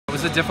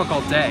was a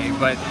difficult day,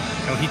 but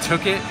he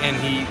took it and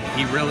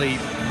he really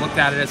looked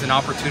at it as an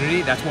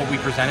opportunity. That's what we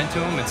presented to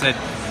him and said,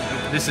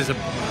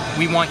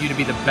 we want you to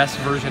be the best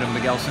version of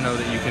Miguel Sano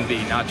that you can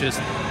be, not just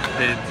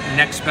the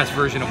next best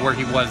version of where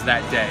he was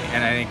that day.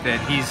 And I think that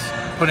he's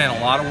put in a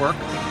lot of work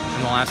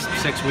in the last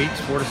 6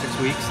 weeks, 4 to 6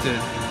 weeks,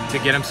 to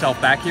get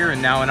himself back here,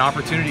 and now an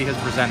opportunity has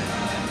presented.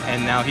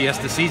 And now he has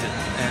to seize it.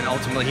 And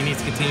ultimately he needs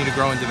to continue to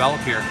grow and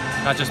develop here.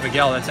 Not just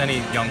Miguel, that's any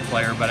young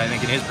player, but I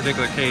think in his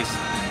particular case,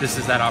 this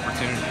is that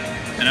opportunity.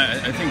 And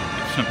I think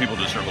some people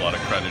deserve a lot of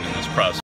credit in this process.